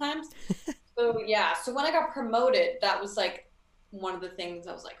there sometimes. So yeah, so when I got promoted, that was like one of the things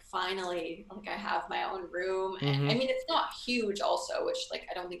I was like, finally, like I have my own room. And Mm-hmm. I mean, it's not huge also, which like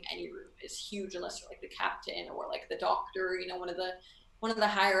I don't think any room is huge unless you're like the captain or like the doctor, one of the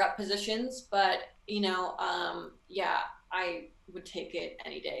higher up positions. But yeah, I would take it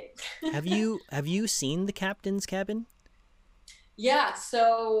any day. Have you seen the captain's cabin? Yeah,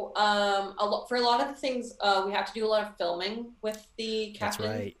 so for a lot of the things, we have to do a lot of filming with the That's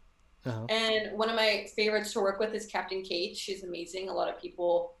captains. right. Uh-huh. And one of my favorites to work with is Captain Kate. She's amazing. A lot of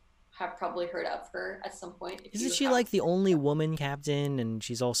people have probably heard of her at some point. If Isn't you she have, like the only woman captain, and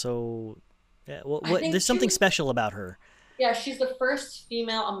she's also I what? think There's she something was. special about her. Yeah, she's the first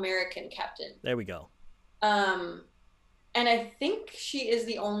female American captain. There we go. Um, and I think she is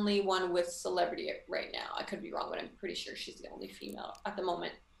the only one with celebrity right now. I could be wrong, but I'm pretty sure she's the only female at the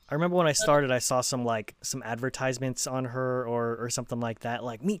moment. I remember when I started, I saw some advertisements on her or something like that,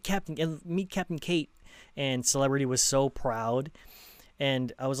 like meet Captain Kate, and Celebrity was so proud,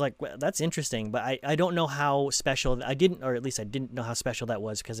 and I was like, well, that's interesting, but I don't know how special I didn't, or at least I didn't know how special that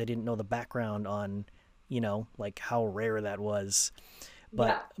was because I didn't know the background on, like how rare that was.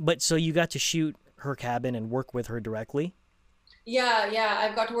 Yeah. But so you got to shoot her cabin and work with her directly. Yeah, yeah,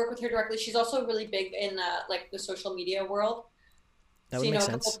 I've got to work with her directly. She's also really big in like the social media world. That So, would make a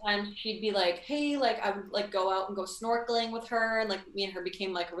couple sense. times she'd be like, "Hey, like I would like go out and go snorkeling with her," and like me and her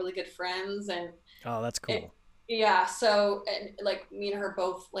became like really good friends, and Oh, that's it, cool. yeah. So, and like me and her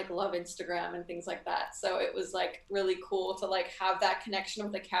both like love Instagram and things like that. So it was like really cool to like have that connection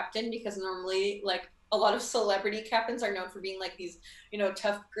with the captain because normally like a lot of celebrity captains are known for being like these,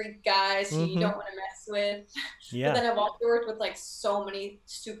 tough Greek guys who you Mm-hmm. don't want to mess with. But Yeah. then I've also worked with like so many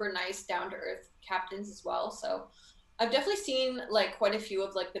super nice, down to earth captains as well. So I've definitely seen like quite a few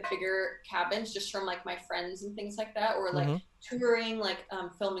of like the bigger cabins just from like my friends and things like that, or like Mm-hmm. touring, like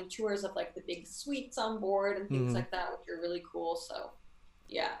filming tours of like the big suites on board and things Mm-hmm. like that, which are really cool. So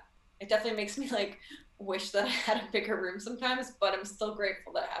yeah, it definitely makes me like wish that I had a bigger room sometimes, but I'm still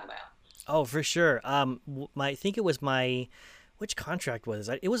grateful that I have my own. Oh, for sure. My I think it was my which contract was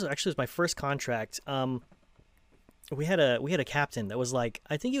it? It was actually my first contract. We had a captain that was like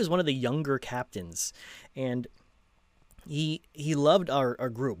I think he was one of the younger captains, and he loved our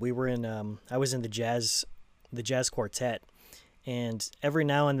group. We were in I was in the jazz quartet, and every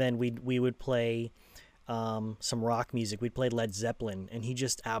now and then we would play some rock music. We'd play Led Zeppelin, and he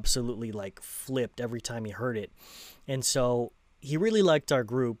just absolutely like flipped every time he heard it. And so he really liked our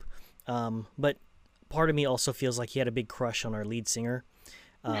group, but part of me also feels like he had a big crush on our lead singer.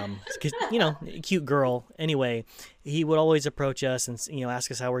 'Cause, cute girl. Anyway, he would always approach us and ask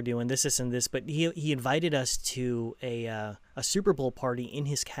us how we're doing, this, and this. But he invited us to a Super Bowl party in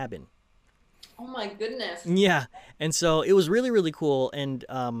his cabin. Oh my goodness. Yeah, and so it was really really cool, and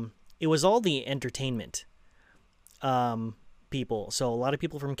it was all the entertainment people. So a lot of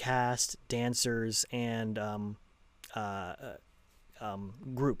people from cast, dancers, and uh,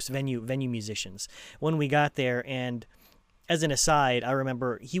 groups, venue musicians. When we got there, and as an aside, I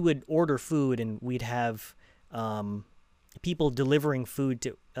remember he would order food, and we'd have people delivering food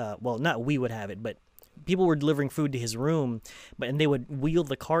to. Well, not we would have it, but people were delivering food to his room, and they would wheel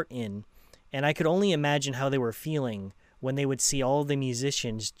the cart in, and I could only imagine how they were feeling when they would see all the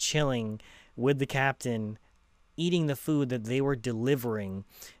musicians chilling with the captain, eating the food that they were delivering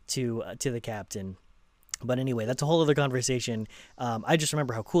to the captain. But anyway, that's a whole other conversation. I just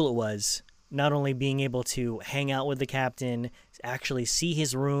remember how cool it was, not only being able to hang out with the captain, actually see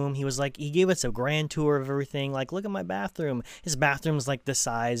his room. He gave us a grand tour of everything. Like, look at my bathroom. His bathroom's like the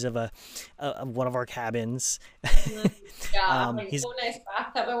size of of one of our cabins. Mhm. Yeah, I'm like, He's oh, nice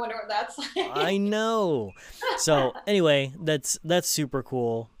bathtub. I wonder what that's I like. know. So anyway, that's super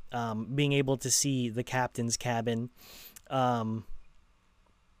cool. Being able to see the captain's cabin. Um,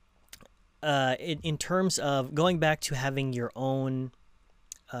 in terms of going back to having your own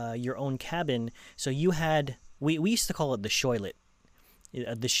cabin, so you had we used to call it the shoilet,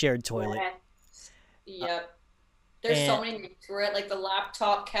 the shared toilet, Yes. Yep. There's so and many names for it, like the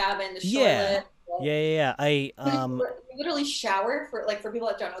laptop cabin, the yeah, toilet. yeah. I You literally shower for people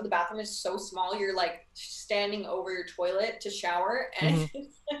that don't know, the bathroom is so small. You're like standing over your toilet to shower, and mhm.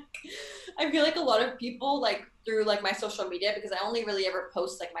 it's like, I feel like a lot of people like through like my social media because I only really ever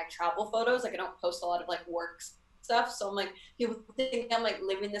post like my travel photos. Like I don't post a lot of like work stuff. So I'm like people think I'm like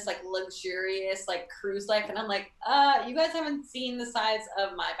living this like luxurious like cruise life, and I'm like, you guys haven't seen the size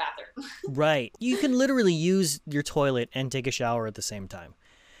of my bathroom. Right. You can literally use your toilet and take a shower at the same time.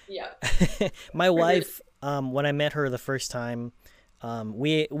 Yeah. My wife, when I met her the first time,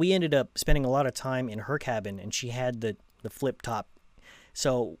 we ended up spending a lot of time in her cabin, and she had the flip top.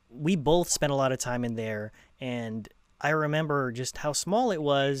 So we both spent a lot of time in there, and I remember just how small it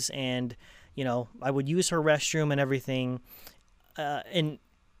was, and I would use her restroom and everything. And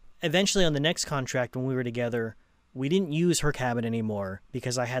eventually, on the next contract when we were together, we didn't use her cabin anymore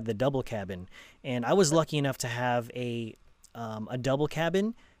because I had the double cabin, and I was lucky enough to have a double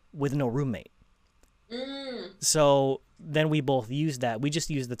cabin with no roommate. Mm, So then we both used that. We just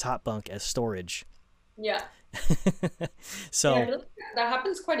used the top bunk as storage. yeah. Yeah, I So, feel like that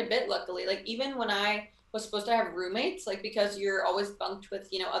happens quite a bit, luckily. Like even when I was supposed to have roommates, like because you're always bunked with,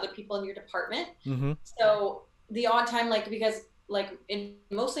 other people in your department. Mm-hmm. So the odd time, like because like in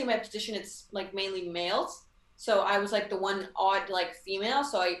mostly my position, it's like mainly males. So I was like the one odd like female.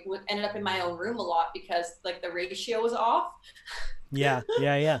 So ended up in my own room a lot because like the ratio was off. Yeah,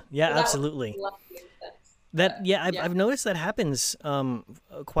 yeah, yeah, yeah, So that was absolutely. lucky in a sense. That But yeah, yeah, I've noticed that happens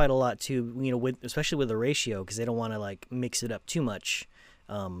quite a lot too. With especially with the ratio because they don't want to like mix it up too much.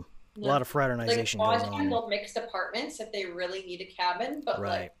 A yeah. lot of Like fraternization goes odd time on. they'll mix apartments if they really need a cabin, but like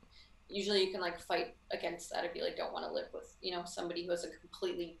Right. usually you can like fight against that if you like don't want to live with somebody who has a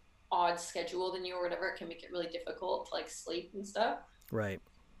completely odd schedule than you or whatever. It can make it really difficult to like sleep and stuff. Right.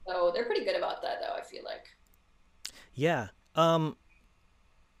 So they're pretty good about that though, I feel like. Yeah.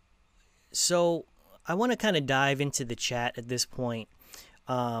 So I want to kind of dive into the chat at this point.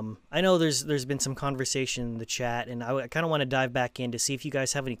 I know there's been some conversation in the chat, and I kind of want to dive back in to see if you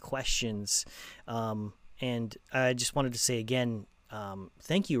guys have any questions. And I just wanted to say again,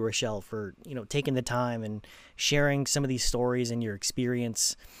 thank you, Rochelle, for taking the time and sharing some of these stories and your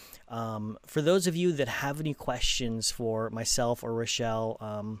experience. For those of you that have any questions for myself or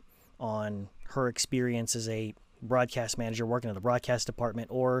Rochelle on her experience as a broadcast manager working in the broadcast department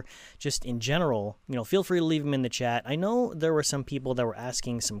or just in general, feel free to leave them in the chat. I know there were some people that were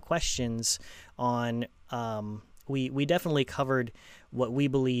asking some questions on we definitely covered what we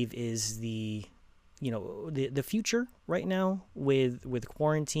believe is the future right now with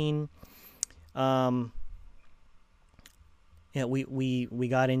quarantine. Yeah, we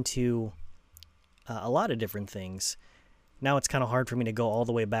got into a lot of different things. Now it's kind of hard for me to go all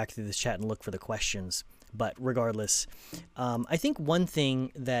the way back through this chat and look for the questions. But regardless, I think one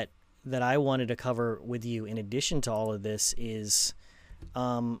thing that I wanted to cover with you, in addition to all of this, is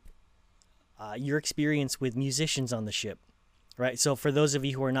your experience with musicians on the ship, right? So for those of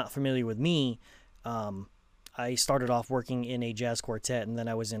you who are not familiar with me, I started off working in a jazz quartet, and then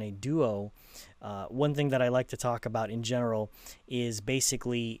I was in a duo. One thing that I like to talk about in general is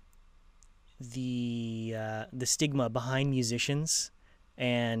basically the stigma behind musicians,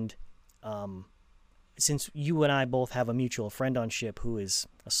 and since you and I both have a mutual friend on ship who is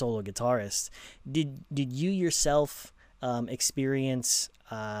a solo guitarist, did you yourself experience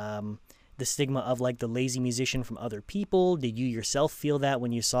the stigma of like the lazy musician from other people? Did you yourself feel that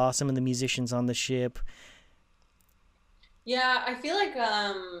when you saw some of the musicians on the ship? Yeah, I feel like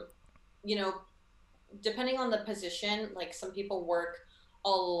you know, depending on the position, like some people work a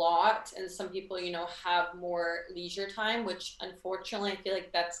lot and some people, have more leisure time, which unfortunately I feel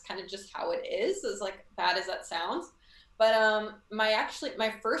like that's kind of just how it is, as like bad as that sounds. But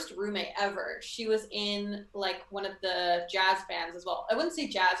my first roommate ever, she was in like one of the jazz bands as well. I wouldn't say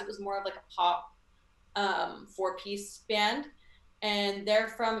jazz, it was more of like a pop four-piece band. And they're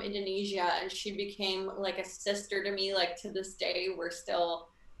from Indonesia, and she became like a sister to me. Like to this day, we're still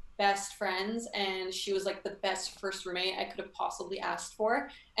best friends, and she was like the best first roommate I could have possibly asked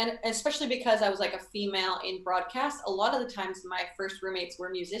for. And especially because I was like a female in broadcast, a lot of the times my first roommates were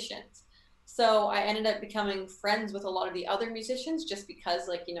musicians. So I ended up becoming friends with a lot of the other musicians just because,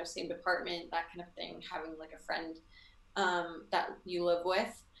 like, same department, that kind of thing, having like a friend that you live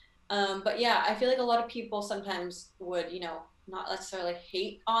with. But yeah, I feel like a lot of people sometimes would, not necessarily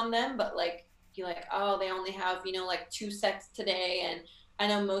hate on them, but like be like, oh, they only have, like two sets today. And I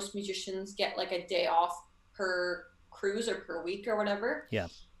know most musicians get like a day off per cruise or per week or whatever. Yeah.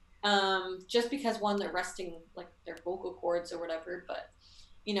 Just because one, they're resting like their vocal cords or whatever, but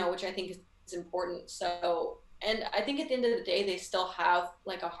which I think is important. So, and I think at the end of the day, they still have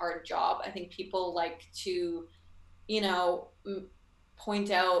like a hard job. I think people like to, you know,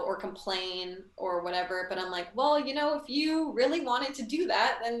 point out or complain or whatever, but I'm like, well, if you really wanted to do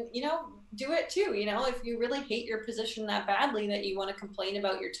that, then do it too. If you really hate your position that badly that you want to complain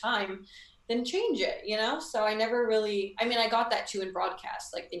about your time, then change it. So I never really, I mean, I got that too in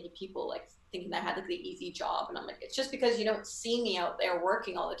broadcast, like thinking I had like the easy job, and I'm like, it's just because you don't see me out there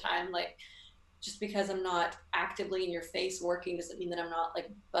working all the time. Like, just because I'm not actively in your face working doesn't mean that I'm not like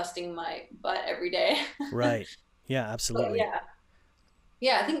busting my butt every day. Right. Yeah, But absolutely.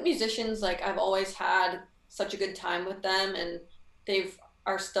 yeah, I think musicians, like, I've always had such a good time with them, and they've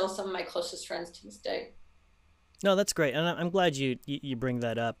are still some of my closest friends to this day. No, that's great, and I'm glad you bring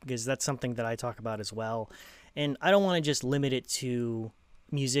that up because that's something that I talk about as well, and I don't want to just limit it to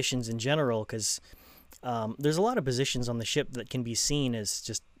musicians in general because there's a lot of positions on the ship that can be seen as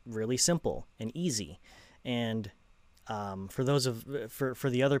just really simple and easy, and for those of for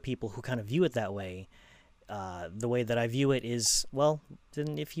the other people who kind of view it that way, the way that I view it is, well,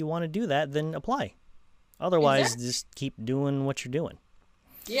 then if you want to do that, then apply. Otherwise, Exactly. just keep doing what you're doing.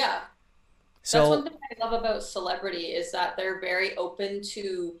 Yeah. That's one So thing I love about celebrity is that they're very open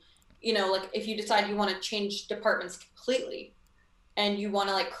to, like if you decide you want to change departments completely and you want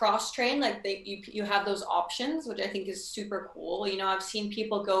to like cross train, like you have those options, which I think is super cool. I've seen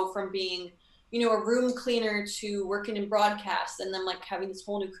people go from being, a room cleaner to working in broadcast and then like having this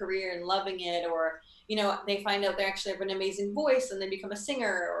whole new career and loving it, or they find out they actually have an amazing voice and they become a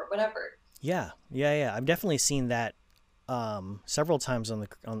singer or whatever. yeah. I've definitely seen that several times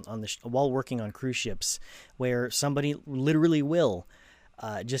while working on cruise ships, where somebody literally will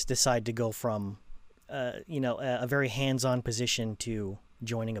just decide to go from a very hands-on position to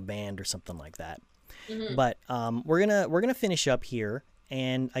joining a band or something like that. Hmm. But we're gonna finish up here,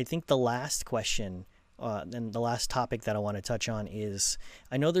 and I think the last question and the last topic that I want to touch on is,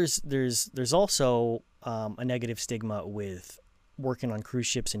 I know there's also a negative stigma with working on cruise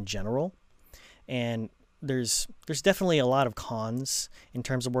ships in general, and there's definitely a lot of cons in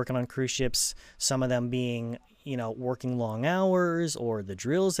terms of working on cruise ships. Some of them being, working long hours, or the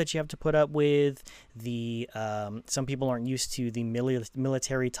drills that you have to put up with. The some people aren't used to the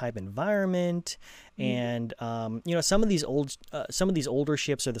military type environment, and some of these older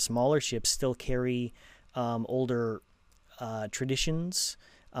ships, or the smaller ships, still carry older traditions.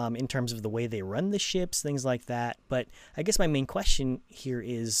 In terms of the way they run the ships, things like that. But I guess my main question here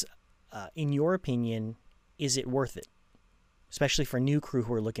is, in your opinion, is it worth it, especially for new crew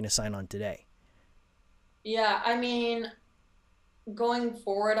who are looking to sign on today? Yeah, I mean, going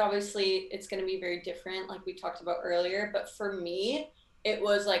forward, obviously, it's going to be very different, like we talked about earlier. But for me, it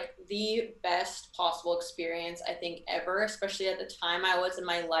was like the best possible experience, I think, ever, especially at the time I was in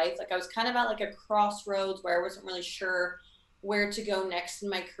my life. Like, I was kind of at like a crossroads where I wasn't really sure where to go next in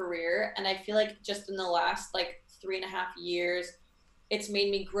my career. And I feel like just in the last like 3.5 years, it's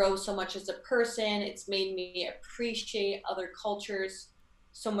made me grow so much as a person. It's made me appreciate other cultures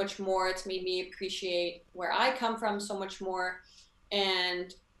so much more. It's made me appreciate where I come from so much more.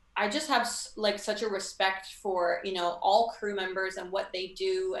 And I just have like such a respect for, all crew members and what they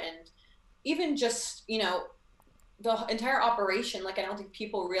do. And even just, the entire operation. Like, I don't think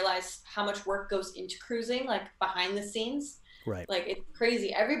people realize how much work goes into cruising, like behind the scenes. Right. Like, it's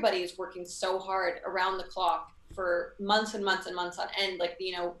crazy. Everybody is working so hard around the clock for months and months and months on end. Like,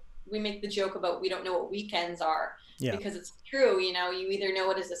 we make the joke about we don't know what weekends are, Yeah. because it's true. You either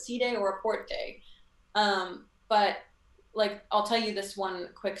know it as a sea day or a port day. But like, I'll tell you this one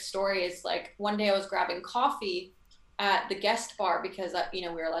quick story is like one day I was grabbing coffee at the guest bar because, we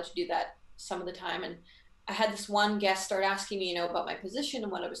were allowed to do that some of the time. And I had this one guest start asking me, about my position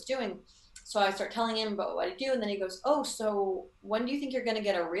and what I was doing. So I start telling him about what I do. And then he goes, "Oh, so when do you think you're going to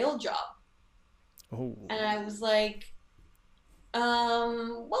get a real job?" Oh. And I was like,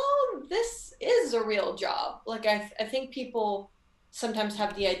 well, this is a real job. Like, I think people sometimes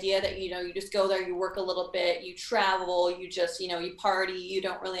have the idea that, you just go there, you work a little bit, you travel, you just, you party, you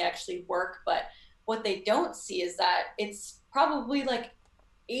don't really actually work. But what they don't see is that it's probably like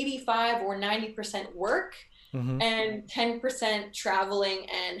 85 or 90% work Mm-hmm. and 10% traveling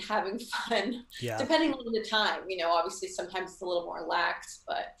and having fun, Yeah. depending on the time. Obviously sometimes it's a little more lax,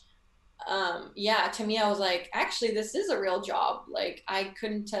 but yeah, to me, I was like, actually, this is a real job. Like, I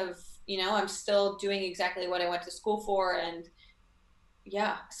couldn't have, I'm still doing exactly what I went to school for. And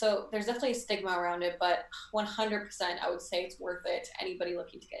yeah, so there's definitely a stigma around it, but 100%, I would say it's worth it to anybody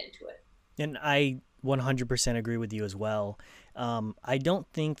looking to get into it. And I 100% agree with you as well. I don't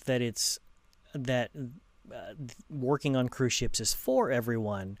think that it's that working on cruise ships is for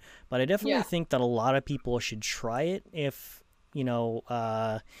everyone, but I definitely Yeah. think that a lot of people should try it if, you know,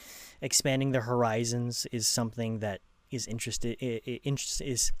 expanding their horizons is something that is interested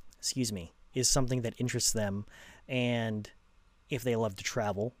is excuse me, is something that interests them. And if they love to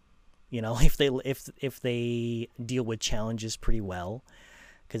travel, if they deal with challenges pretty well,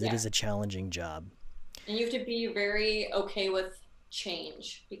 because it Yeah. is a challenging job. And you have to be very okay with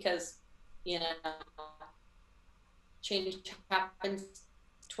change because, you know, change happens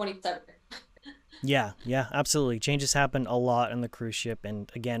 27. Yeah, absolutely. Changes happen a lot on the cruise ship,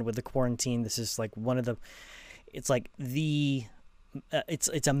 and again with the quarantine, this is like one of the. It's like the.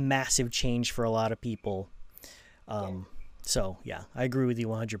 It's a massive change for a lot of people. Yeah. So yeah, I agree with you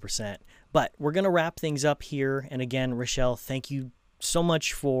 100%. But we're gonna wrap things up here, and again, Rochelle, thank you so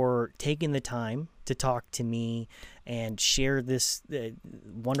much for taking the time to talk to me and share this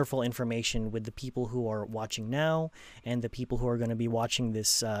wonderful information with the people who are watching now and the people who are going to be watching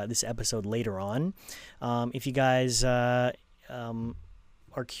this episode later on. If you guys are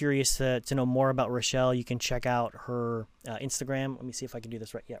curious to know more about Rochelle, you can check out her Instagram. Let me see if I can do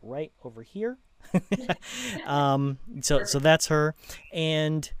this right. Yeah, right over here. So Perfect. that's her.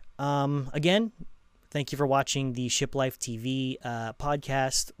 And Again, thank you for watching the Ship Life TV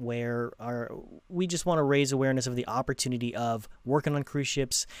podcast, where we just want to raise awareness of the opportunity of working on cruise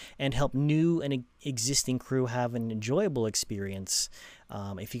ships and help new and existing crew have an enjoyable experience.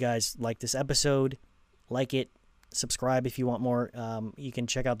 If you guys like this episode, like it, subscribe if you want more. You can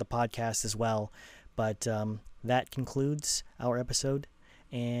check out the podcast as well. But that concludes our episode,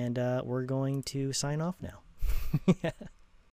 and we're going to sign off now.